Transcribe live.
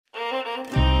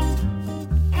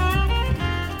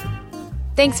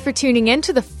Thanks for tuning in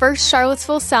to the first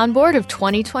Charlottesville Soundboard of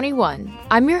 2021.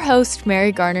 I'm your host,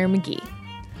 Mary Garner McGee.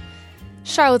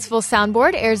 Charlottesville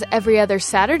Soundboard airs every other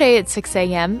Saturday at 6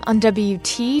 a.m. on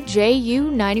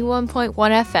WTJU 91.1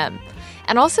 FM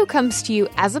and also comes to you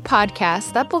as a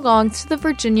podcast that belongs to the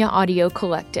Virginia Audio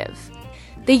Collective.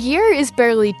 The year is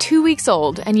barely 2 weeks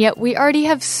old, and yet we already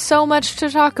have so much to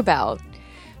talk about.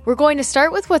 We're going to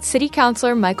start with what City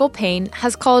Councilor Michael Payne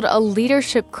has called a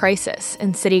leadership crisis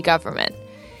in city government.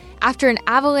 After an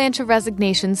avalanche of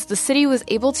resignations, the city was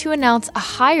able to announce a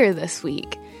hire this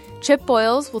week. Chip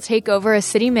Boyles will take over as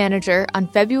city manager on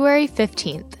February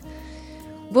 15th.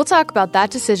 We'll talk about that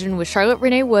decision with Charlotte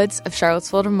Renee Woods of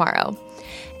Charlottesville Tomorrow.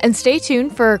 And stay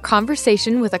tuned for a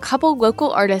conversation with a couple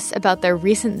local artists about their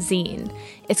recent zine.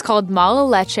 It's called Mala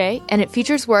Leche, and it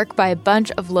features work by a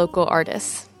bunch of local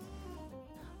artists.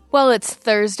 Well, it's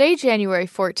Thursday, January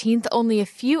 14th, only a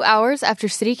few hours after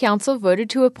City Council voted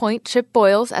to appoint Chip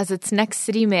Boyles as its next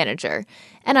city manager.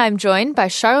 And I'm joined by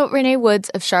Charlotte Renee Woods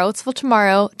of Charlottesville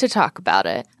Tomorrow to talk about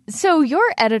it. So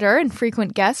your editor and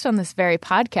frequent guest on this very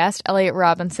podcast, Elliot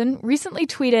Robinson, recently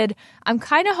tweeted, "I'm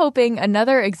kind of hoping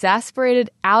another exasperated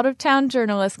out-of-town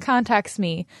journalist contacts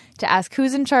me to ask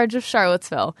who's in charge of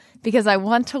Charlottesville because I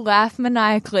want to laugh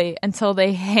maniacally until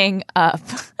they hang up."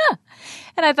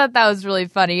 And I thought that was really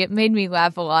funny. It made me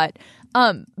laugh a lot.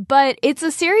 But it's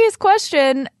a serious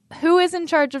question. Who is in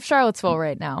charge of Charlottesville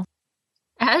right now?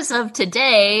 As of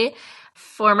today,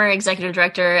 former executive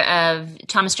director of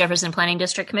Thomas Jefferson Planning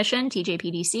District Commission,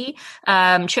 TJPDC,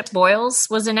 Chip Boyles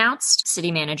was announced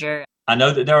city manager. I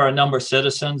know that there are a number of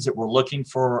citizens that were looking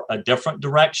for a different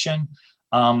direction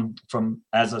from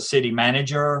as a city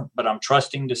manager, but I'm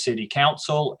trusting the city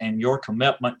council and your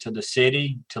commitment to the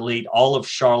city to lead all of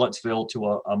Charlottesville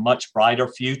to a much brighter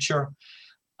future.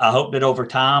 I hope that over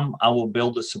time I will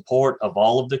build the support of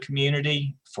all of the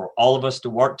community for all of us to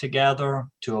work together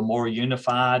to a more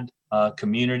unified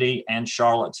community and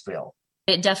Charlottesville.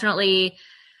 It definitely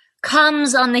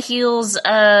comes on the heels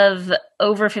of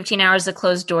over 15 hours of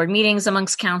closed-door meetings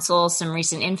amongst council, some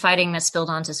recent infighting that spilled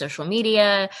onto social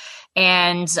media,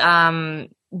 and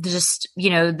just,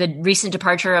 the recent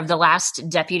departure of the last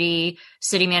deputy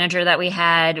city manager that we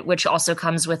had, which also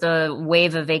comes with a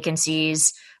wave of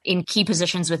vacancies in key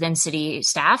positions within city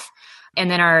staff. And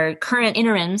then our current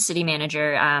interim city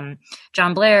manager,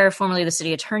 John Blair, formerly the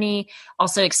city attorney,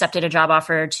 also accepted a job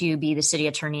offer to be the city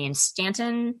attorney in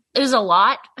Stanton. There's a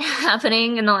lot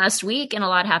happening in the last week and a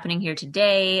lot happening here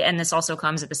today. And this also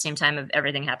comes at the same time of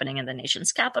everything happening in the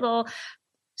nation's capital.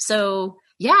 So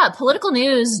yeah, political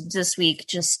news this week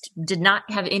just did not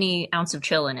have any ounce of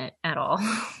chill in it at all.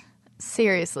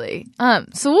 Seriously.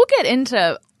 So we'll get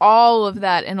into all of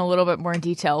that in a little bit more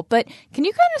detail, but can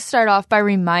you kind of start off by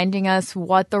reminding us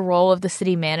what the role of the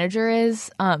city manager is,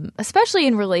 especially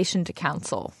in relation to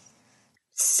council?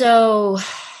 So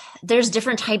there's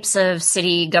different types of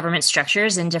city government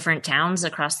structures in different towns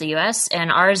across the U.S.,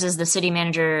 and ours is the city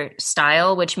manager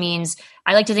style, which means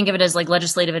I like to think of it as like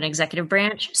legislative and executive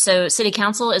branch. So city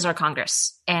council is our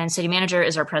Congress, and city manager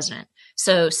is our president.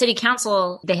 So city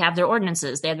council, they have their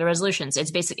ordinances, they have their resolutions.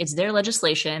 It's their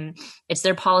legislation, it's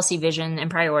their policy vision and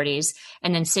priorities.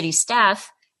 And then city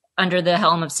staff, under the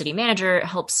helm of city manager,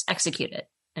 helps execute it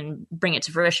and bring it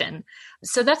to fruition.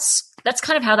 So that's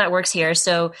kind of how that works here.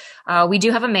 So we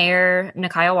do have a mayor,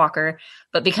 Nakia Walker,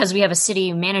 but because we have a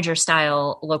city manager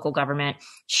style local government,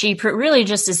 she really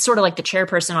just is sort of like the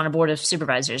chairperson on a board of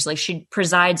supervisors. Like she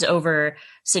presides over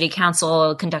city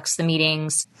council, conducts the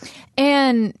meetings.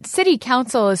 And city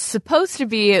council is supposed to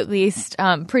be at least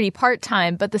pretty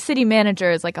part-time, but the city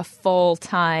manager is like a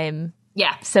full-time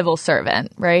civil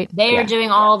servant, right? They are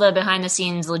doing all the behind the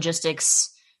scenes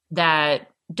logistics that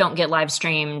don't get live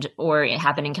streamed or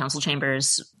happen in council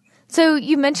chambers. So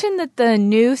you mentioned that the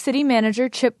new city manager,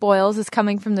 Chip Boyles, is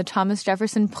coming from the Thomas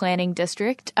Jefferson Planning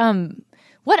District.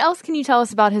 What else can you tell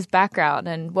us about his background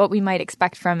and what we might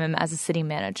expect from him as a city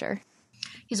manager?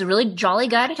 He's a really jolly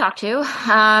guy to talk to.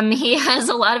 He has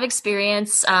a lot of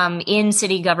experience in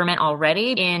city government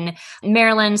already in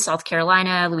Maryland, South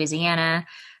Carolina, Louisiana.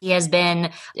 He has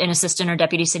been an assistant or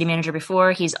deputy city manager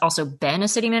before. He's also been a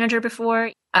city manager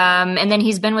before. And then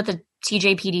he's been with the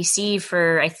TJPDC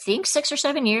for, I think, 6 or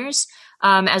 7 years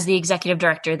as the executive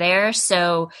director there.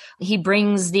 So he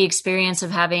brings the experience of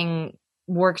having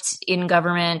worked in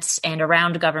government and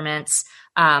around governments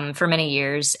for many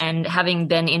years and having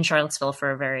been in Charlottesville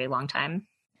for a very long time.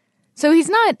 So he's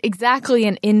not exactly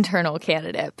an internal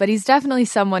candidate, but he's definitely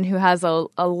someone who has a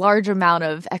large amount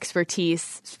of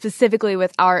expertise, specifically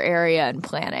with our area and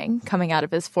planning, coming out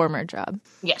of his former job.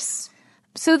 Yes.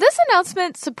 So this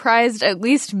announcement surprised at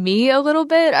least me a little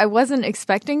bit. I wasn't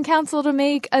expecting council to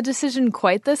make a decision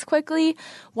quite this quickly.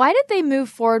 Why did they move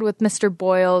forward with Mr.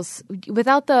 Boyles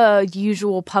without the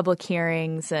usual public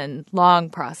hearings and long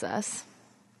process?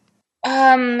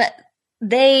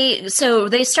 They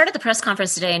started the press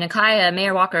conference today, and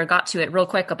Mayor Walker got to it real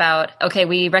quick about, okay,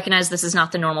 we recognize this is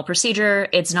not the normal procedure.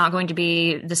 It's not going to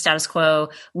be the status quo.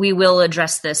 We will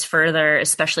address this further,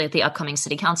 especially at the upcoming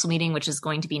city council meeting, which is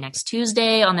going to be next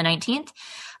Tuesday on the 19th.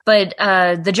 But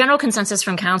the general consensus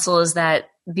from council is that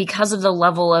because of the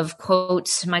level of, quote,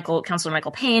 Councilor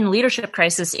Michael Payne, leadership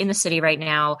crisis in the city right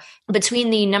now,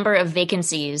 between the number of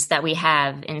vacancies that we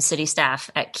have in city staff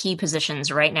at key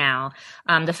positions right now,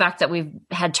 the fact that we've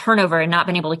had turnover and not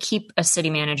been able to keep a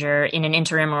city manager in an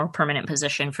interim or permanent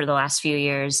position for the last few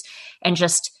years, and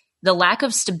just the lack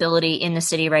of stability in the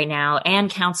city right now, and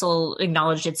council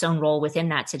acknowledged its own role within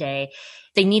that today.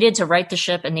 They needed to right the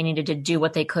ship, and they needed to do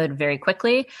what they could very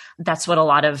quickly. That's what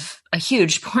a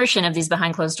huge portion of these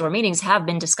behind closed door meetings have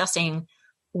been discussing.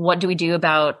 What do we do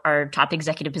about our top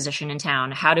executive position in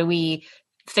town? How do we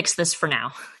fix this for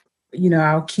now?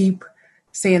 I'll keep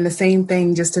saying the same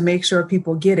thing just to make sure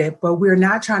people get it, but we're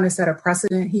not trying to set a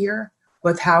precedent here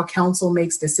with how council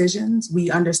makes decisions.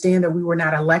 We understand that we were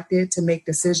not elected to make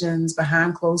decisions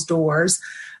behind closed doors.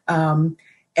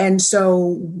 And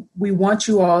so we want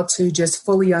you all to just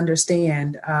fully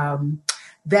understand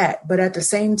that. But at the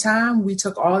same time, we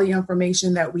took all the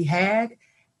information that we had,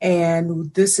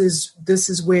 and this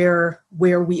is where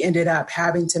we ended up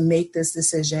having to make this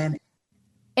decision.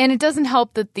 And it doesn't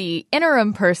help that the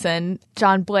interim person,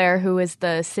 John Blair, who is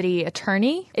the city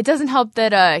attorney, it doesn't help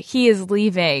that he is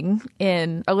leaving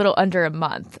in a little under a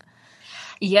month.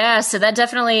 Yeah, so that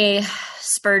definitely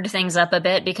spurred things up a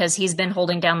bit because he's been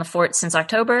holding down the fort since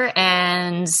October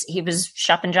and he was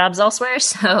shopping jobs elsewhere.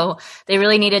 So they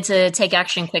really needed to take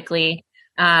action quickly.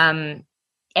 And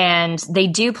they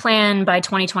do plan by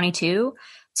 2022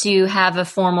 to have a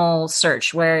formal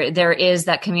search where there is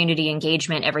that community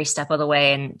engagement every step of the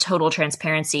way and total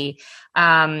transparency,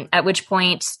 at which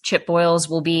point Chip Boyles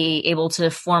will be able to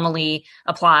formally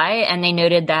apply. And they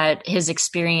noted that his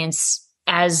experience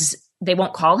as they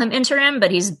won't call him interim, but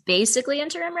he's basically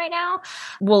interim right now,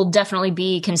 will definitely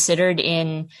be considered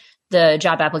in the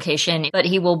job application, but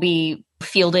he will be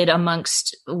fielded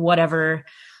amongst whatever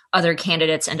other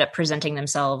candidates end up presenting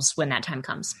themselves when that time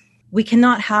comes. We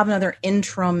cannot have another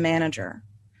interim manager.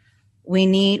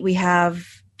 We have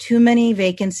too many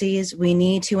vacancies. We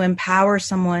need to empower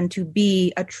someone to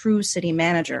be a true city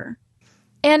manager.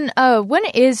 And when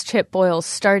is Chip Boyles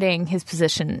starting his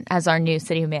position as our new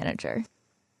city manager?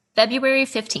 February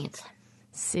 15th.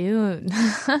 Soon.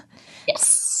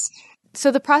 Yes. So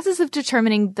the process of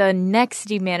determining the next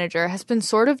city manager has been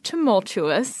sort of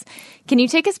tumultuous. Can you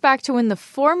take us back to when the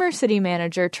former city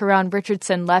manager, Teron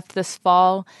Richardson, left this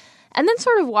fall, and then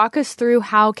sort of walk us through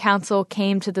how council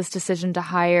came to this decision to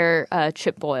hire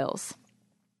Chip Boyles?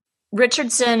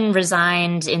 Richardson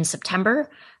resigned in September.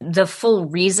 The full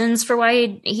reasons for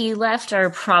why he left are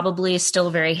probably still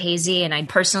very hazy. And I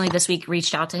personally this week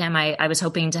reached out to him. I was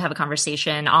hoping to have a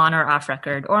conversation on or off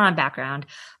record or on background.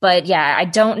 But yeah, I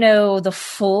don't know the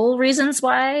full reasons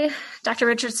why Dr.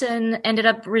 Richardson ended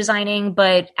up resigning.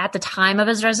 But at the time of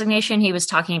his resignation, he was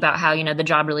talking about how, the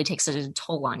job really takes a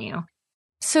toll on you.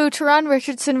 So Teron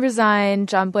Richardson resigned,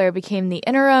 John Blair became the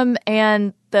interim,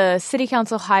 and the city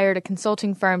council hired a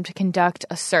consulting firm to conduct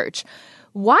a search.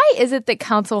 Why is it that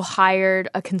council hired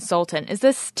a consultant? Is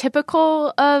this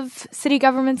typical of city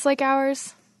governments like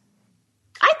ours?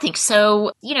 I think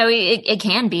so. It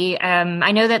can be.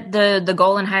 I know that the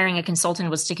goal in hiring a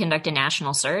consultant was to conduct a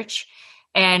national search.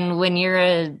 And when you're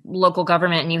a local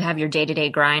government and you have your day-to-day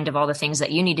grind of all the things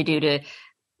that you need to do to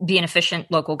be an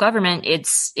efficient local government, it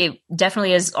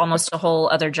definitely is almost a whole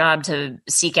other job to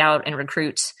seek out and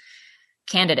recruit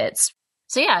candidates.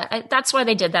 So yeah, that's why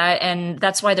they did that. And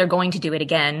that's why they're going to do it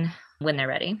again when they're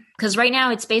ready. Because right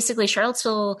now it's basically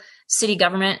Charlottesville city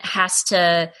government has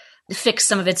to fix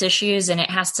some of its issues and it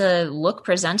has to look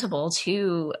presentable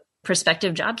to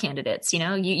prospective job candidates.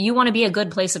 You want to be a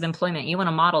good place of employment. You want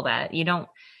to model that. You don't,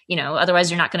 otherwise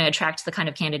you're not going to attract the kind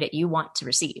of candidate you want to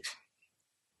receive.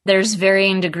 There's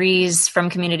varying degrees from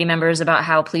community members about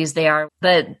how pleased they are,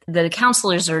 but the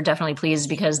councilors are definitely pleased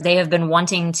because they have been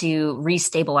wanting to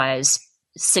restabilize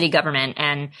city government.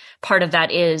 And part of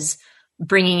that is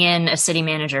bringing in a city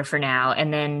manager for now.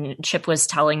 And then Chip was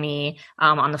telling me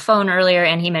on the phone earlier,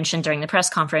 and he mentioned during the press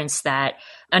conference that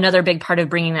another big part of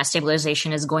bringing that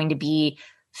stabilization is going to be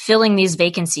filling these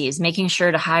vacancies, making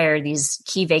sure to hire these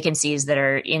key vacancies that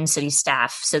are in city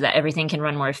staff so that everything can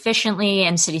run more efficiently.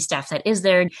 And city staff that is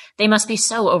there, they must be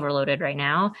so overloaded right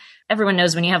now. Everyone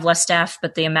knows when you have less staff,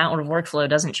 but the amount of workflow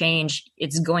doesn't change,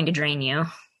 it's going to drain you.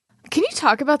 Can you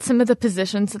talk about some of the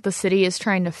positions that the city is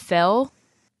trying to fill?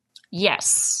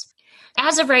 Yes.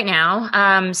 As of right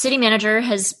now, city manager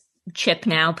has Chip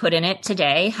now put in it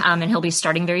today, and he'll be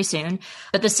starting very soon.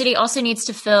 But the city also needs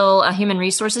to fill a human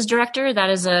resources director. That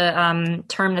is a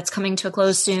term that's coming to a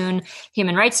close soon.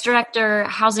 Human rights director,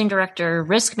 housing director,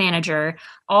 risk manager,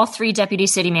 all 3 deputy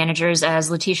city managers, as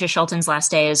Letitia Shelton's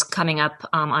last day is coming up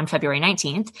on February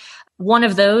 19th. One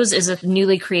of those is a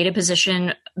newly created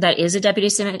position that is a deputy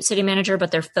city manager, but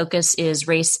their focus is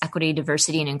race, equity,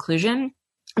 diversity, and inclusion.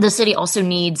 The city also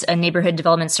needs a neighborhood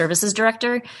development services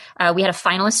director. We had a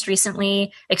finalist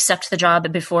recently accept the job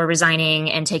before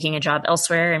resigning and taking a job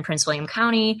elsewhere in Prince William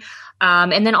County.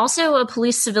 And then also a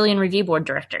police civilian review board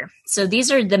director. So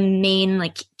these are the main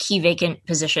key vacant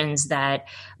positions that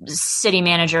the city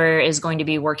manager is going to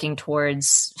be working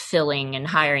towards filling and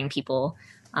hiring people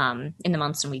in the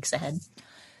months and weeks ahead.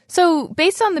 So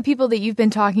based on the people that you've been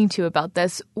talking to about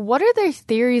this, what are their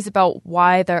theories about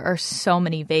why there are so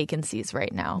many vacancies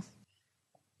right now?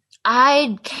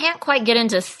 I can't quite get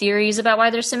into theories about why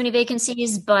there's so many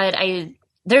vacancies, but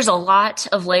there's a lot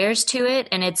of layers to it.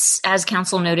 And it's, as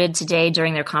council noted today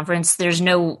during their conference,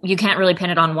 you can't really pin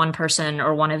it on one person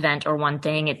or one event or one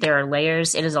thing. There are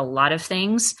layers. It is a lot of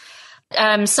things.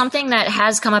 Something that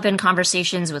has come up in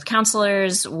conversations with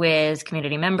counselors, with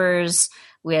community members,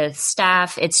 with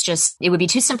staff, it would be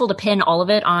too simple to pin all of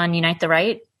it on Unite the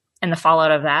Right and the fallout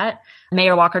of that.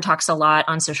 Mayor Walker talks a lot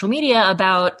on social media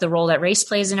about the role that race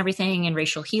plays in everything and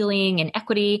racial healing and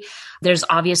equity. There's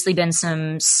obviously been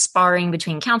some sparring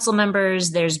between council members.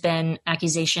 There's been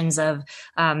accusations of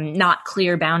not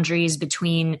clear boundaries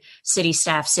between city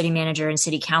staff, city manager, and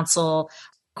city council.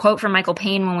 Quote from Michael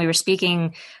Payne when we were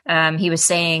speaking, he was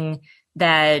saying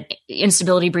that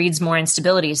instability breeds more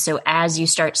instability. So as you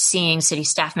start seeing city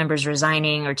staff members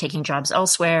resigning or taking jobs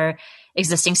elsewhere,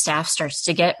 existing staff starts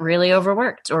to get really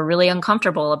overworked or really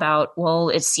uncomfortable about, well,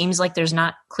 it seems like there's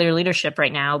not clear leadership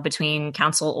right now between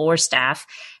council or staff.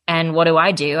 And what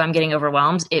do? I'm getting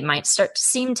overwhelmed. It might start to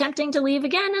seem tempting to leave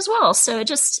again as well. So it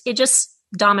just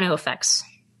domino effects.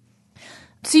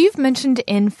 So you've mentioned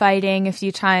infighting a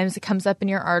few times. It comes up in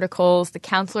your articles. The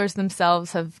counselors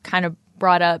themselves have kind of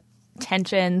brought up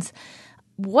tensions.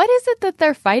 What is it that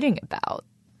they're fighting about?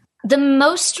 The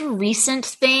most recent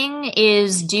thing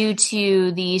is due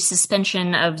to the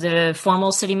suspension of the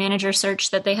formal city manager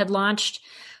search that they had launched.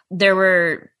 There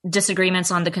were disagreements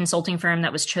on the consulting firm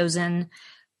that was chosen.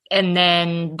 And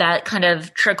then that kind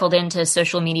of trickled into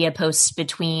social media posts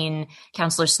between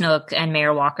Councillor Snook and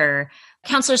Mayor Walker.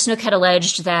 Councillor Snook had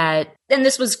alleged that, and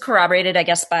this was corroborated, I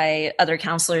guess, by other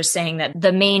councillors, saying that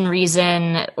the main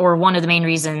reason, or one of the main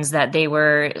reasons that they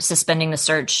were suspending the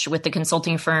search with the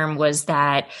consulting firm was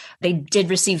that they did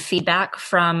receive feedback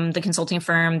from the consulting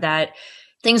firm that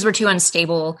things were too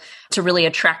unstable to really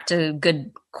attract a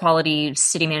good quality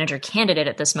city manager candidate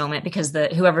at this moment, because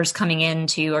whoever's coming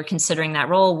into or considering that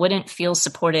role wouldn't feel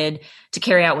supported to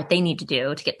carry out what they need to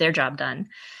do to get their job done.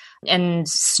 And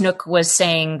Snook was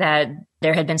saying that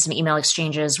there had been some email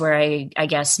exchanges where I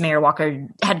guess Mayor Walker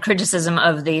had criticism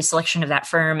of the selection of that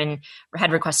firm and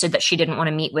had requested that she didn't want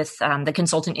to meet with the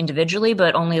consultant individually,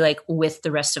 but only with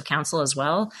the rest of council as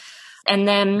well. And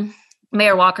then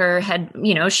Mayor Walker had,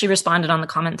 she responded on the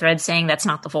comment thread saying that's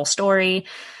not the full story.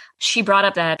 She brought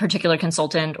up that particular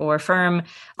consultant or firm,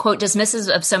 quote, dismisses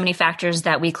of so many factors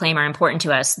that we claim are important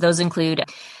to us. Those include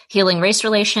healing race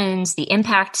relations, the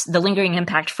lingering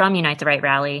impact from Unite the Right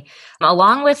rally,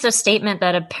 along with a statement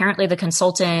that apparently the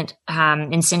consultant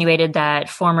insinuated that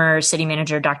former city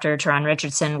manager Dr. Teron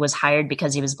Richardson was hired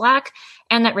because he was Black,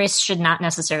 and that race should not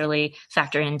necessarily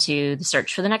factor into the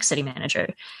search for the next city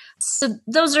manager. So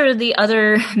those are the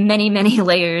other many, many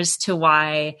layers to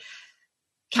why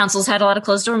council's had a lot of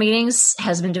closed door meetings,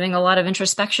 has been doing a lot of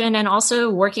introspection, and also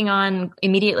working on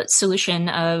immediate solution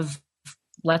of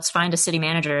let's find a city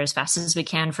manager as fast as we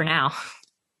can for now.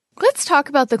 Let's talk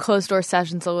about the closed door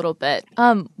sessions a little bit.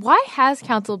 Why has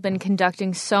council been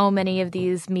conducting so many of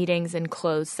these meetings in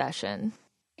closed session?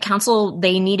 Council,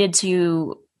 they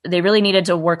really needed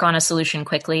to work on a solution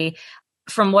quickly.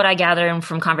 From what I gather and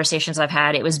from conversations I've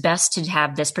had, it was best to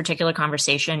have this particular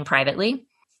conversation privately.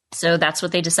 So that's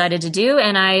what they decided to do.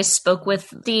 And I spoke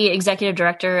with the executive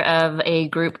director of a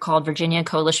group called Virginia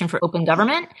Coalition for Open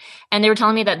Government. And they were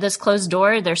telling me that this closed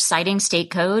door, they're citing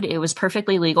state code. It was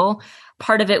perfectly legal.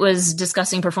 Part of it was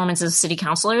discussing performances of city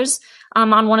councilors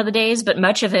on one of the days, but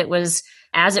much of it was,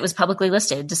 as it was publicly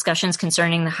listed, discussions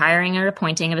concerning the hiring or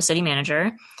appointing of a city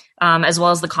manager, as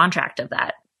well as the contract of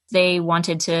that. They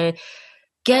wanted to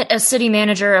get a city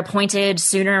manager appointed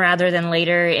sooner rather than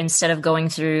later instead of going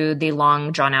through the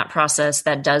long drawn out process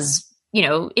that does,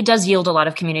 it does yield a lot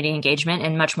of community engagement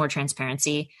and much more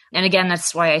transparency. And again,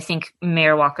 that's why I think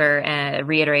Mayor Walker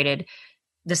reiterated,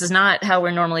 this is not how we're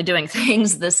normally doing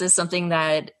things. This is something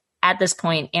that at this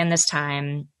point and this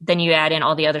time, then you add in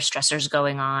all the other stressors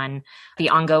going on, the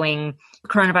ongoing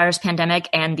coronavirus pandemic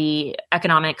and the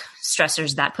economic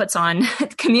stressors that puts on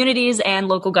communities and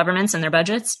local governments and their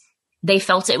budgets. They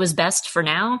felt it was best for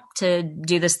now to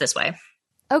do this way.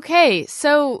 Okay,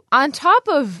 so on top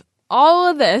of all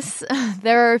of this,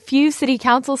 there are a few city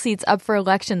council seats up for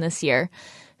election this year.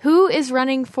 Who is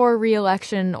running for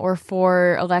re-election or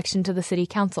for election to the city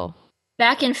council?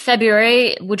 Back in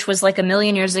February, which was like a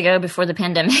million years ago before the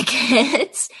pandemic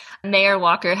hit, Mayor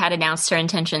Walker had announced her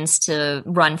intentions to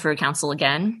run for council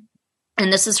again.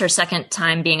 And this is her second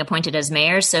time being appointed as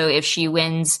mayor. So if she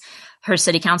wins her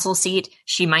city council seat,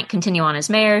 she might continue on as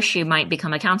mayor. She might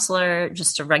become a councilor,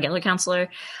 just a regular councilor.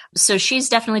 So she's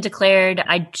definitely declared.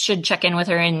 I should check in with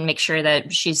her and make sure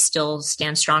that she still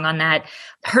stands strong on that.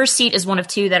 Her seat is one of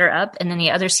two that are up. And then the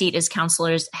other seat is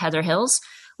Councilors Heather Hills,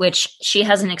 which she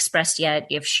hasn't expressed yet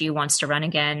if she wants to run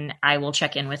again. I will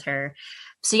check in with her.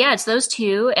 So yeah, it's those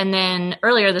two. And then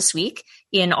earlier this week,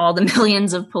 in all the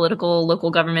millions of political, local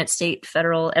government, state,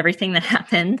 federal, everything that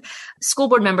happened, school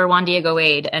board member Juan Diego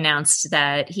Wade announced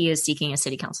that he is seeking a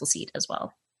city council seat as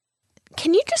well.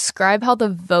 Can you describe how the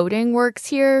voting works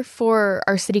here for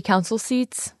our city council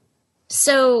seats?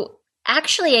 So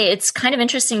actually, it's kind of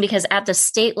interesting because at the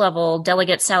state level,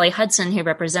 Delegate Sally Hudson, who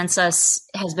represents us,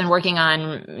 has been working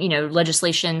on,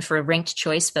 legislation for ranked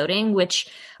choice voting, which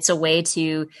is a way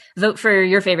to vote for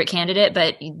your favorite candidate.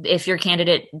 But if your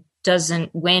candidate doesn't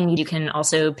win, you can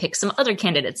also pick some other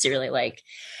candidates you really like.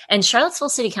 And Charlottesville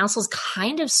City Council's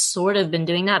kind of sort of been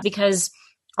doing that because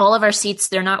all of our seats,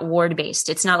 they're not ward based.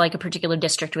 It's not like a particular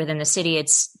district within the city.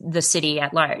 It's the city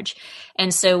at large.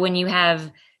 And so when you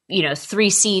have 3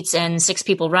 seats and 6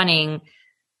 people running,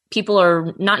 people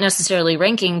are not necessarily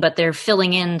ranking, but they're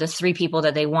filling in the 3 people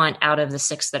that they want out of the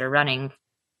 6 that are running.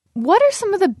 What are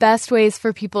some of the best ways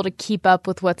for people to keep up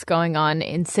with what's going on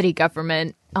in city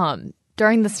government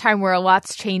during this time where a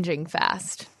lot's changing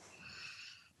fast?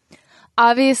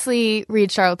 Obviously,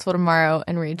 read Charlottesville Tomorrow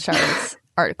and read Charlotte's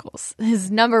articles is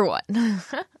number one.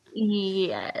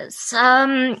 Yes.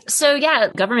 So yeah,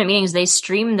 government meetings, they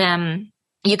stream them.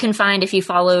 You can find, if you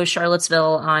follow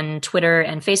Charlottesville on Twitter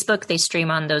and Facebook, they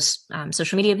stream on those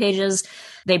social media pages.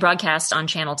 They broadcast on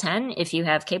Channel 10 if you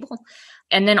have cable.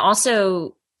 And then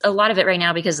also a lot of it right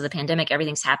now, because of the pandemic,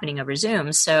 everything's happening over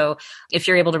Zoom. So if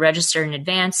you're able to register in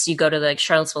advance, you go to the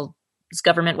Charlottesville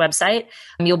government website,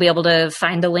 you'll be able to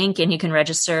find the link and you can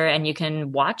register and you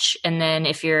can watch. And then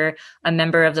if you're a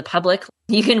member of the public,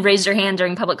 you can raise your hand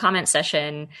during public comment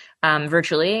session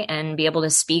virtually and be able to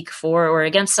speak for or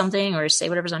against something or say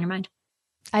whatever's on your mind.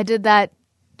 I did that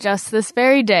just this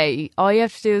very day. All you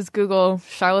have to do is Google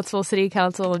Charlottesville City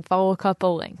Council and follow a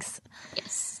couple links.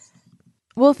 Yes.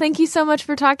 Well, thank you so much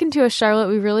for talking to us, Charlotte.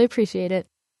 We really appreciate it.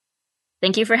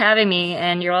 Thank you for having me,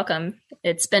 and you're welcome.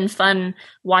 It's been fun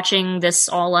watching this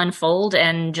all unfold,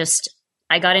 and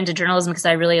I got into journalism because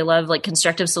I really love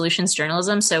constructive solutions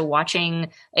journalism. So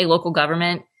watching a local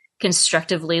government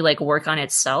constructively work on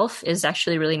itself is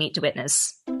actually really neat to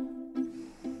witness.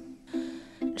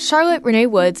 Charlotte Renee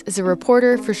Woods is a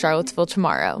reporter for Charlottesville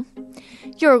Tomorrow.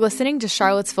 You're listening to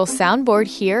Charlottesville Soundboard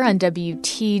here on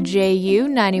WTJU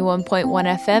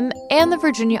 91.1 FM and the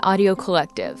Virginia Audio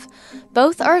Collective.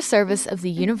 Both are a service of the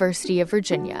University of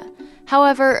Virginia.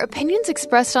 However, opinions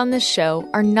expressed on this show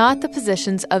are not the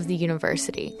positions of the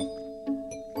university.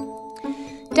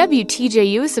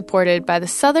 WTJU is supported by the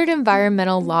Southern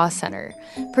Environmental Law Center,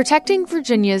 protecting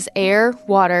Virginia's air,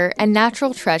 water, and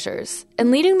natural treasures, and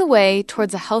leading the way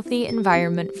towards a healthy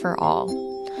environment for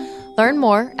all. Learn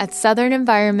more at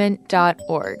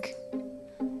southernenvironment.org.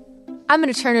 I'm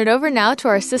going to turn it over now to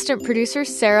our assistant producer,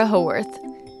 Sarah Haworth.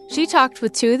 She talked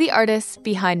with 2 of the artists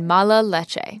behind Mala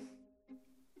Leche.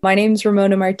 My name's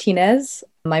Ramona Martinez.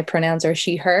 My pronouns are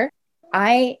she, her.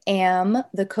 I am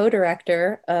the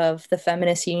co-director of the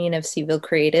Feminist Union of Civil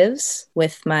Creatives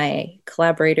with my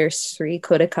collaborator, Sri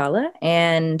Kodakala.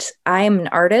 And I am an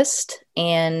artist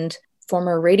and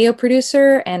former radio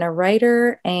producer and a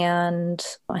writer, and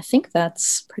I think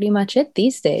that's pretty much it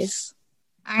these days.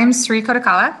 I'm Sri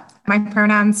Kodakala. My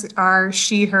pronouns are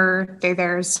she, her, they,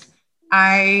 theirs.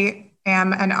 I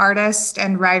am an artist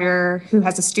and writer who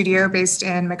has a studio based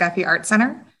in McGuffey Art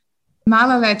Center.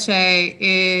 Mala Leche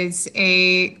is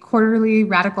a quarterly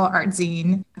radical art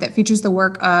zine that features the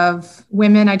work of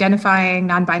women identifying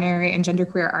non-binary and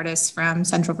genderqueer artists from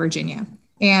Central Virginia.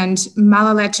 And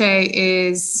Mala Leche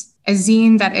is a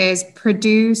zine that is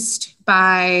produced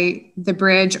by The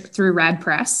Bridge through Rad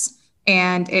Press,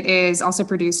 and it is also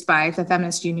produced by the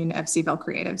Feminist Union of Seville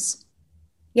Creatives.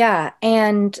 Yeah,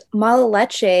 and Mala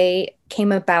Leche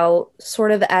came about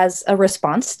sort of as a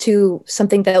response to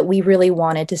something that we really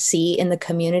wanted to see in the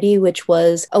community, which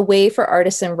was a way for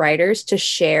artists and writers to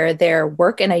share their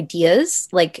work and ideas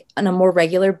like on a more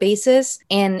regular basis,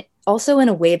 and also in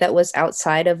a way that was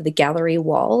outside of the gallery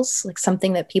walls, like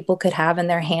something that people could have in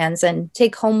their hands and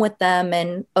take home with them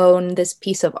and own this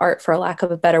piece of art, for lack of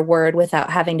a better word,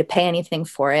 without having to pay anything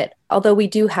for it. Although we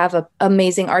do have an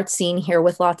amazing art scene here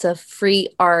with lots of free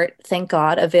art, thank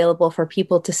God, available for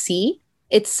people to see,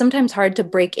 it's sometimes hard to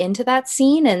break into that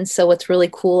scene. And so what's really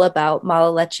cool about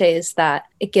Mala Leche is that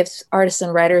it gives artists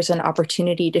and writers an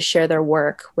opportunity to share their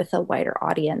work with a wider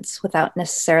audience without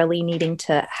necessarily needing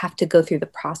to have to go through the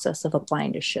process of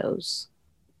applying to shows.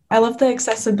 I love the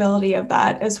accessibility of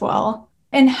that as well.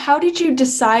 And how did you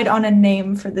decide on a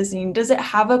name for the zine? Does it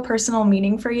have a personal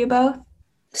meaning for you both?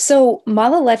 So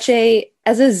Mala Leche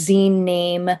as a zine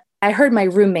name, I heard my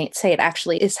roommate say it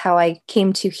actually, is how I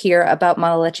came to hear about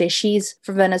Mala Leche. She's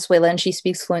from Venezuela and she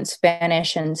speaks fluent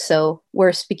Spanish. And so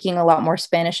we're speaking a lot more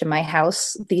Spanish in my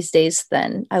house these days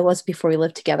than I was before we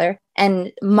lived together.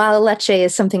 And Mala Leche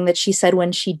is something that she said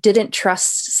when she didn't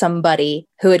trust somebody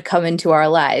who had come into our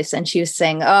lives. And she was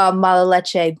saying, oh, Mala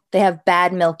Leche, they have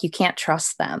bad milk. You can't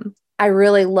trust them. I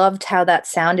really loved how that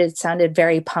sounded. It sounded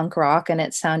very punk rock, and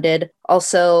it sounded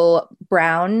also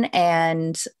brown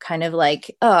and kind of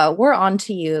like, oh, we're on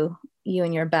to you, you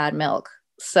and your bad milk.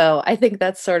 So I think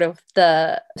that's sort of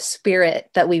the spirit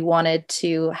that we wanted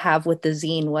to have with the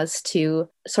zine, was to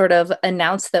sort of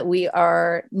announce that we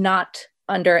are not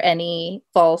under any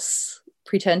false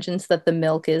pretensions that the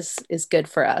milk is good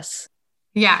for us.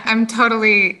 Yeah, I'm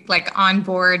totally like on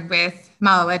board with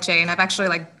Mala Leche, and I've actually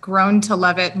like grown to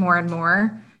love it more and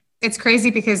more. It's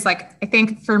crazy because like, I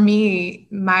think for me,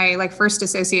 my like first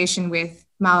association with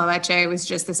Mala Leche was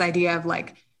just this idea of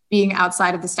like being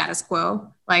outside of the status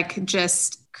quo, like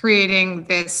just creating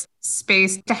this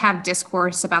space to have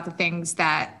discourse about the things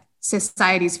that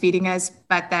society's feeding us,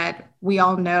 but that we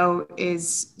all know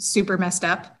is super messed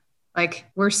up. Like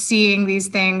we're seeing these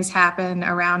things happen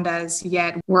around us,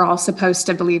 yet we're all supposed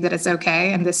to believe that it's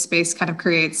okay. And this space kind of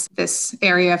creates this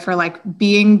area for like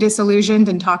being disillusioned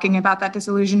and talking about that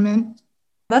disillusionment.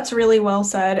 That's really well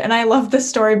said. And I love the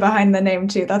story behind the name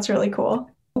too. That's really cool.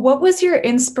 What was your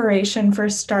inspiration for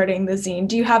starting the zine?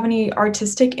 Do you have any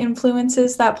artistic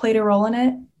influences that played a role in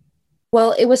it?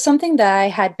 Well, it was something that I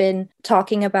had been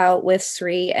talking about with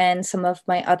Sri and some of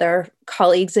my other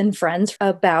colleagues and friends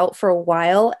about for a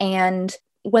while. And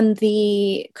when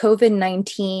the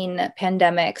COVID-19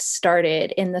 pandemic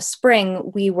started in the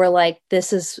spring, we were like,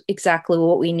 this is exactly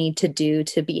what we need to do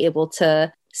to be able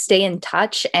to stay in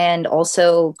touch and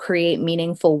also create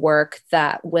meaningful work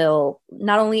that will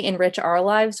not only enrich our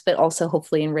lives, but also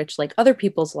hopefully enrich like other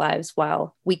people's lives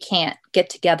while we can't get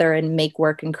together and make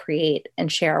work and create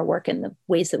and share our work in the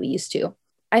ways that we used to.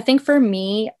 I think for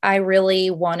me, I really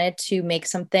wanted to make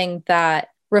something that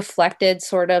reflected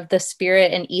sort of the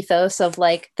spirit and ethos of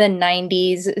like the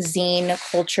 90s zine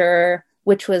culture,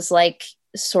 which was like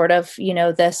sort of, you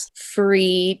know, this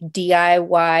free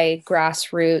DIY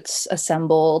grassroots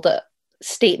assembled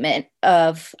statement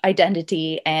of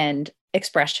identity and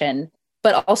expression,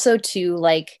 but also to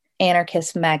like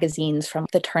anarchist magazines from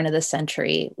the turn of the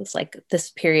century. It was like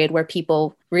this period where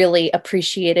people really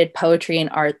appreciated poetry and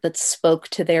art that spoke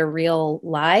to their real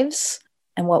lives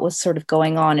and what was sort of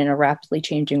going on in a rapidly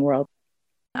changing world.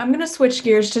 I'm going to switch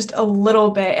gears just a little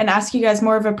bit and ask you guys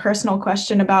more of a personal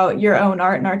question about your own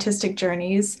art and artistic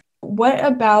journeys. What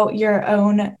about your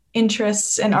own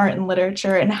interests in art and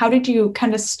literature, and how did you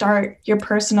kind of start your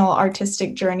personal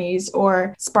artistic journeys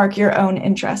or spark your own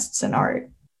interests in art?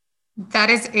 That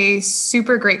is a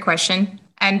super great question.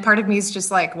 And part of me is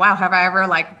just like, wow, have I ever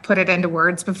like put it into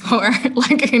words before,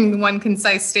 like in one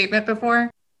concise statement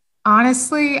before?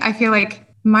 Honestly, I feel like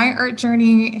my art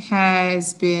journey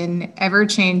has been ever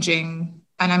changing,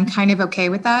 and I'm kind of okay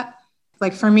with that.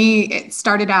 Like for me, it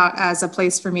started out as a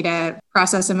place for me to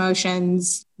process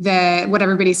emotions, what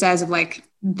everybody says of like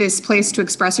this place to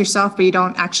express yourself, but you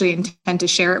don't actually intend to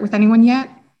share it with anyone yet.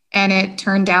 And it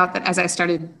turned out that as I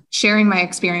started sharing my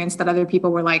experience, that other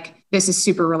people were like, this is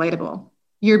super relatable.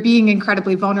 You're being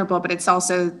incredibly vulnerable, but it's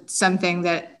also something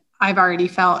that I've already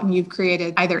felt, and you've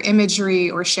created either imagery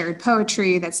or shared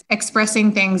poetry that's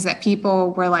expressing things that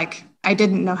people were like, I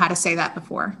didn't know how to say that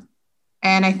before.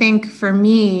 And I think for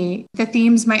me, the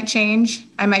themes might change.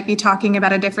 I might be talking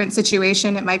about a different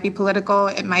situation. It might be political.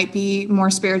 It might be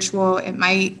more spiritual. It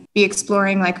might be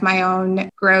exploring like my own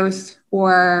growth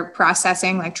or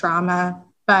processing like trauma.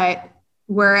 But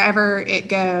wherever it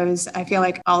goes, I feel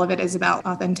like all of it is about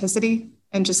authenticity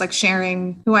and just like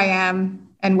sharing who I am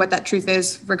and what that truth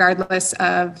is, regardless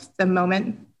of the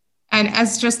moment. And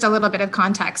as just a little bit of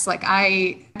context, like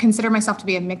I consider myself to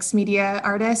be a mixed media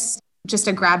artist, just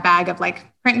a grab bag of like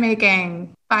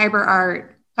printmaking, fiber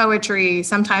art, poetry,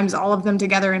 sometimes all of them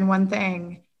together in one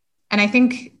thing. And I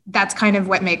think that's kind of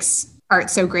what makes art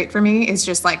so great for me, is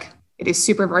just like, it is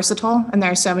super versatile and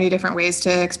there are so many different ways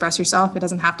to express yourself. It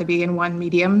doesn't have to be in one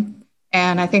medium.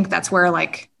 And I think that's where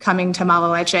like coming to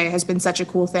Mala Leche has been such a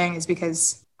cool thing, is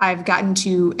because I've gotten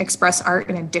to express art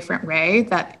in a different way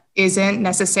that isn't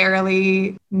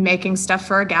necessarily making stuff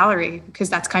for a gallery, because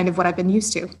that's kind of what I've been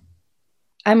used to.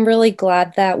 I'm really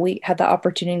glad that we had the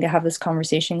opportunity to have this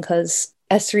conversation, because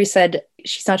as Sri said,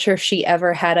 she's not sure if she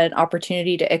ever had an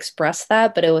opportunity to express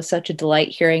that, but it was such a delight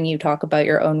hearing you talk about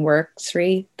your own work,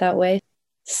 Sri, that way.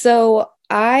 So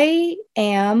I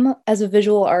am, as a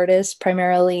visual artist,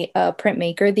 primarily a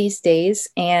printmaker these days,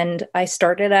 and I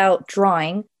started out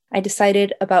drawing. I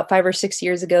decided about 5 or 6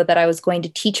 years ago that I was going to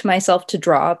teach myself to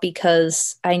draw,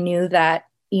 because I knew that,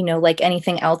 you know, like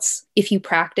anything else, if you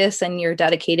practice and you're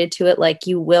dedicated to it, like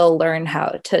you will learn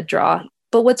how to draw.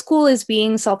 But what's cool is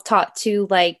being self-taught too.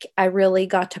 Like I really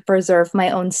got to preserve my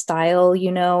own style,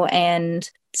 you know, and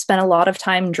spent a lot of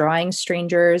time drawing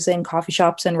strangers in coffee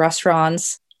shops and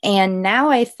restaurants. And now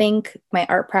I think my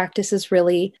art practice is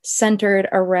really centered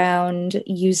around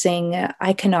using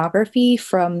iconography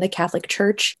from the Catholic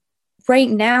Church. Right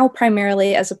now,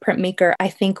 primarily as a printmaker, I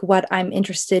think what I'm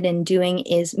interested in doing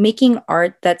is making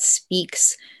art that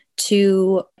speaks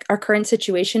to our current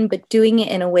situation, but doing it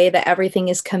in a way that everything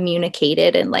is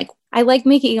communicated. And like, I like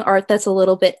making art that's a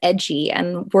little bit edgy,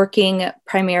 and working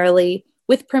primarily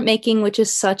with printmaking, which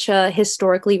is such a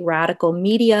historically radical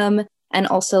medium. And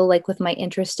also like with my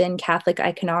interest in Catholic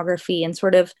iconography and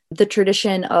sort of the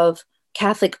tradition of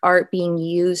Catholic art being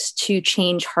used to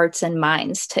change hearts and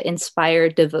minds, to inspire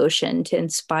devotion, to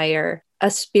inspire a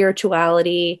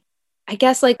spirituality. I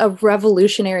guess like a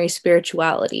revolutionary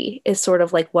spirituality is sort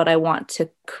of like what I want to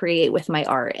create with my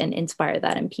art and inspire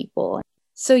that in people.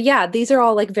 So yeah, these are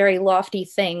all like very lofty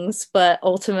things, but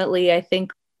ultimately I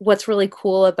think what's really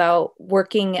cool about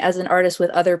working as an artist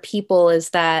with other people is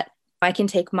that I can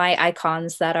take my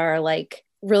icons that are like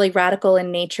really radical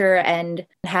in nature and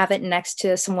have it next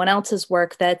to someone else's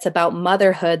work that's about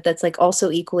motherhood that's like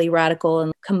also equally radical,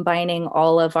 and combining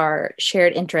all of our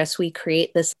shared interests, we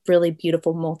create this really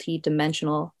beautiful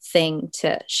multi-dimensional thing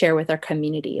to share with our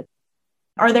community.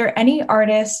 Are there any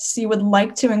artists you would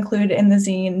like to include in the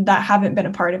zine that haven't been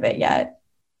a part of it yet?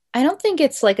 I don't think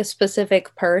it's like a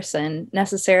specific person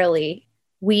necessarily.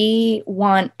 We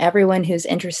want everyone who's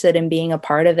interested in being a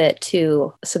part of it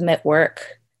to submit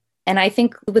work. And I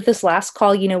think with this last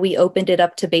call, you know, we opened it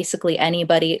up to basically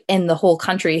anybody in the whole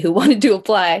country who wanted to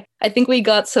apply. I think we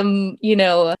got some, you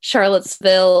know,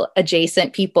 Charlottesville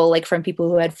adjacent people, like from people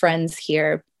who had friends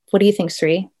here. What do you think,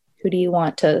 Sri? Who do you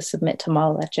want to submit to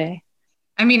Mala Leche?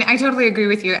 I mean, I totally agree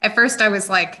with you. At first I was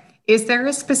like, is there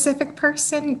a specific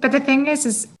person? But the thing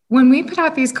is when we put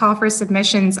out these call for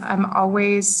submissions, I'm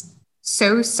always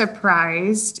so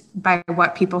surprised by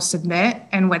what people submit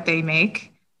and what they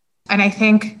make. And I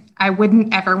think I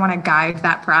wouldn't ever want to guide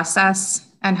that process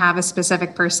and have a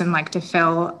specific person like to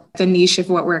fill the niche of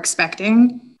what we're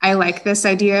expecting. I like this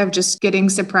idea of just getting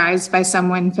surprised by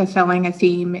someone fulfilling a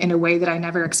theme in a way that I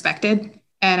never expected.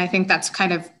 And I think that's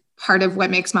kind of part of what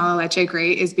makes Mala Leche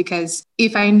great, is because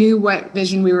if I knew what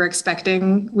vision we were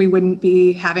expecting, we wouldn't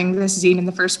be having this zine in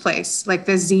the first place. Like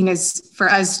this zine is for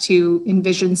us to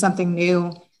envision something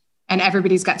new, and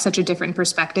everybody's got such a different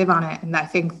perspective on it. And I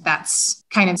think that's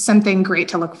kind of something great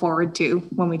to look forward to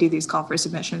when we do these call for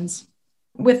submissions.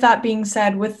 With that being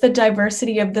said, with the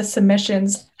diversity of the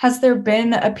submissions, has there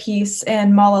been a piece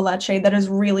in Mala Leche that has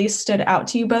really stood out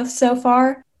to you both so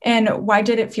far? And why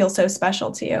did it feel so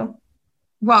special to you?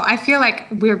 Well, I feel like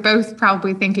we're both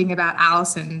probably thinking about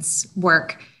Allison's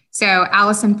work. So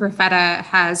Allison Profeta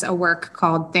has a work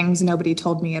called Things Nobody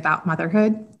Told Me About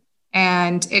Motherhood.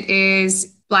 And it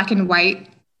is black and white.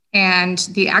 And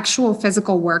the actual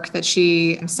physical work that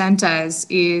she sent us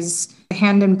is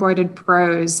hand embroidered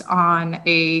prose on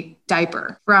a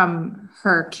diaper from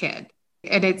her kid.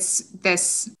 And it's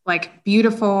this like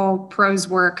beautiful prose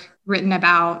work written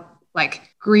about like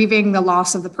grieving the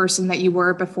loss of the person that you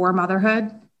were before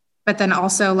motherhood, but then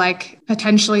also like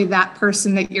potentially that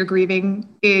person that you're grieving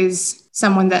is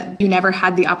someone that you never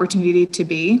had the opportunity to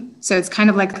be. So it's kind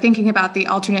of like thinking about the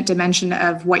alternate dimension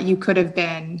of what you could have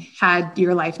been had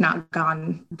your life not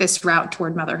gone this route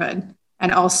toward motherhood.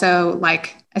 And also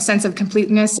like a sense of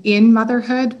completeness in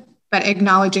motherhood, but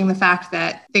acknowledging the fact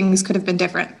that things could have been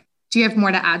different. Do you have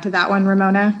more to add to that one,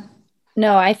 Ramona?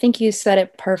 No, I think you said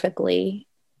it perfectly.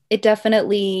 It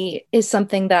definitely is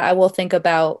something that I will think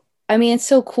about. I mean, it's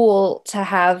so cool to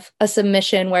have a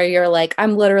submission where you're like,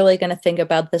 I'm literally going to think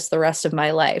about this the rest of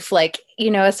my life. Like,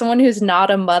 you know, as someone who's not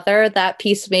a mother, that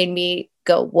piece made me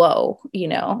go, whoa, you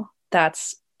know,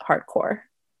 that's hardcore.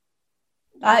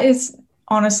 That is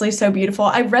honestly so beautiful.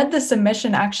 I read the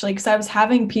submission actually because I was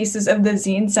having pieces of the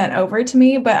zine sent over to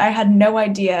me, but I had no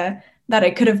idea that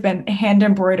it could have been hand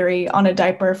embroidery on a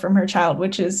diaper from her child,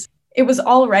 it was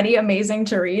already amazing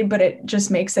to read, but it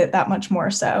just makes it that much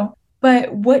more so.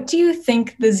 But what do you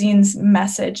think the zine's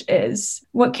message is?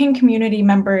 What can community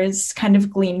members kind of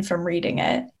glean from reading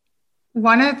it?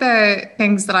 One of the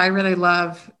things that I really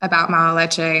love about Mala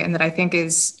Leche, and that I think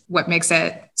is what makes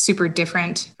it super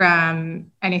different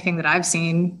from anything that I've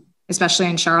seen, especially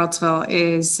in Charlottesville,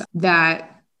 is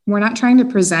that we're not trying to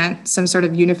present some sort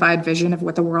of unified vision of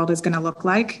what the world is going to look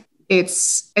like.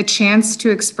 It's a chance to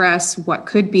express what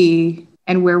could be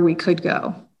and where we could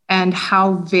go, and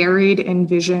how varied in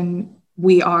vision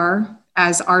we are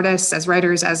as artists, as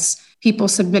writers, as people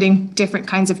submitting different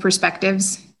kinds of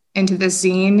perspectives into this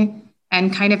zine,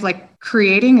 and kind of like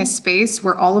creating a space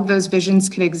where all of those visions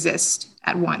can exist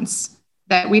at once,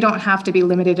 that we don't have to be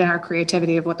limited in our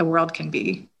creativity of what the world can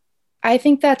be. I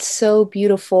think that's so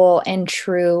beautiful and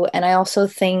true. And I also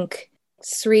think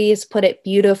Sri has put it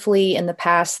beautifully in the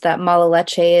past that Mala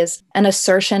Leche is an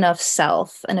assertion of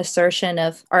self, an assertion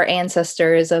of our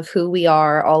ancestors, of who we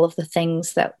are, all of the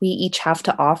things that we each have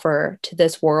to offer to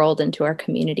this world and to our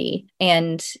community.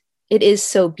 And it is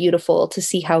so beautiful to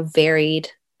see how varied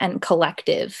and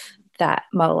collective that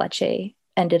Mala Leche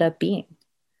ended up being.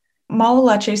 Mala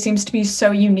Leche seems to be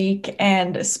so unique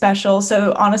and special.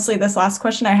 So honestly, this last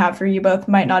question I have for you both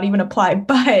might not even apply,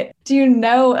 but do you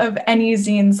know of any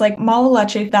zines like Mala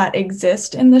Leche that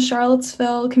exist in the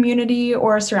Charlottesville community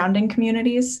or surrounding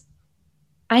communities?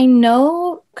 I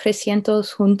know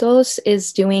Crecientos Juntos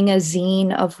is doing a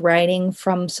zine of writing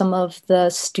from some of the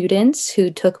students who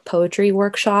took poetry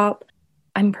workshop.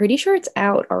 I'm pretty sure it's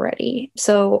out already.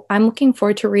 So I'm looking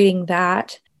forward to reading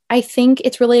that. I think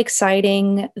it's really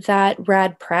exciting that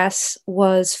Rad Press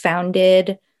was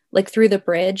founded like through the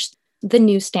bridge. The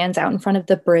newsstands out in front of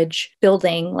the bridge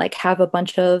building like have a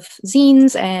bunch of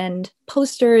zines and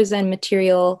posters and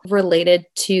material related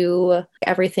to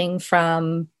everything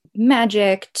from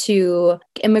magic to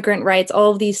immigrant rights,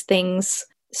 all of these things.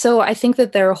 So I think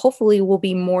that there hopefully will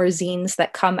be more zines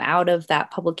that come out of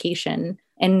that publication.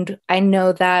 And I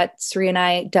know that Sri and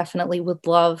I definitely would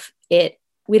love it.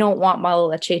 We don't want Mala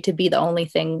Leche to be the only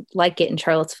thing like it in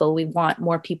Charlottesville. We want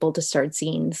more people to start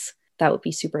zines. That would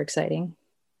be super exciting.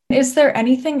 Is there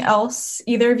anything else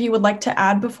either of you would like to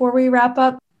add before we wrap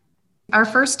up? Our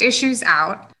first issue's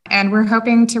out, and we're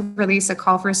hoping to release a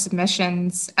call for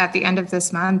submissions at the end of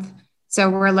this month. So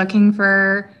we're looking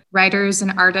for writers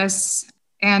and artists.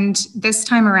 And this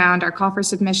time around, our call for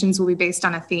submissions will be based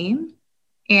on a theme.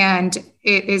 And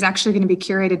it is actually going to be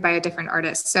curated by a different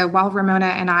artist. So while Ramona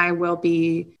and I will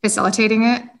be facilitating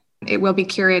it, it will be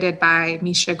curated by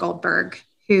Misha Goldberg,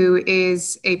 who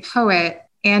is a poet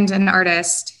and an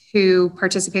artist who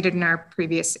participated in our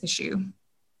previous issue.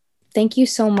 Thank you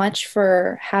so much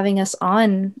for having us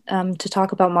on to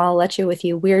talk about Mala Leche with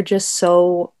you. We're just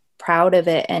so proud of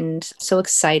it and so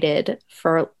excited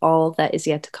for all that is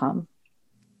yet to come.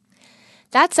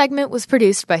 That segment was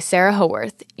produced by Sarah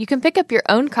Haworth. You can pick up your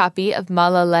own copy of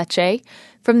Mala Leche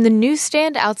from the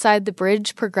newsstand outside the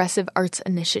Bridge Progressive Arts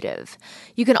Initiative.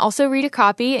 You can also read a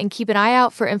copy and keep an eye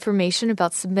out for information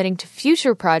about submitting to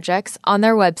future projects on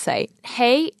their website,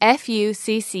 heyfucc.com.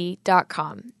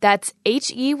 That's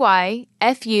heyfucc.com.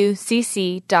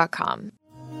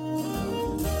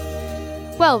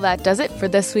 Well, that does it for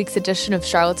this week's edition of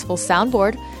Charlottesville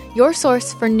Soundboard, your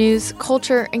source for news,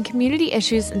 culture, and community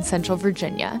issues in Central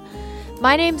Virginia.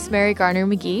 My name's Mary Garner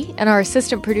McGee, and our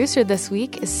assistant producer this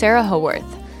week is Sarah Haworth.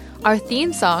 Our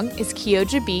theme song is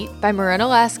Kyoja Beat by Morena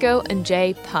Lasco and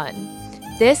Jay Pun.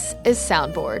 This is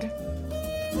Soundboard.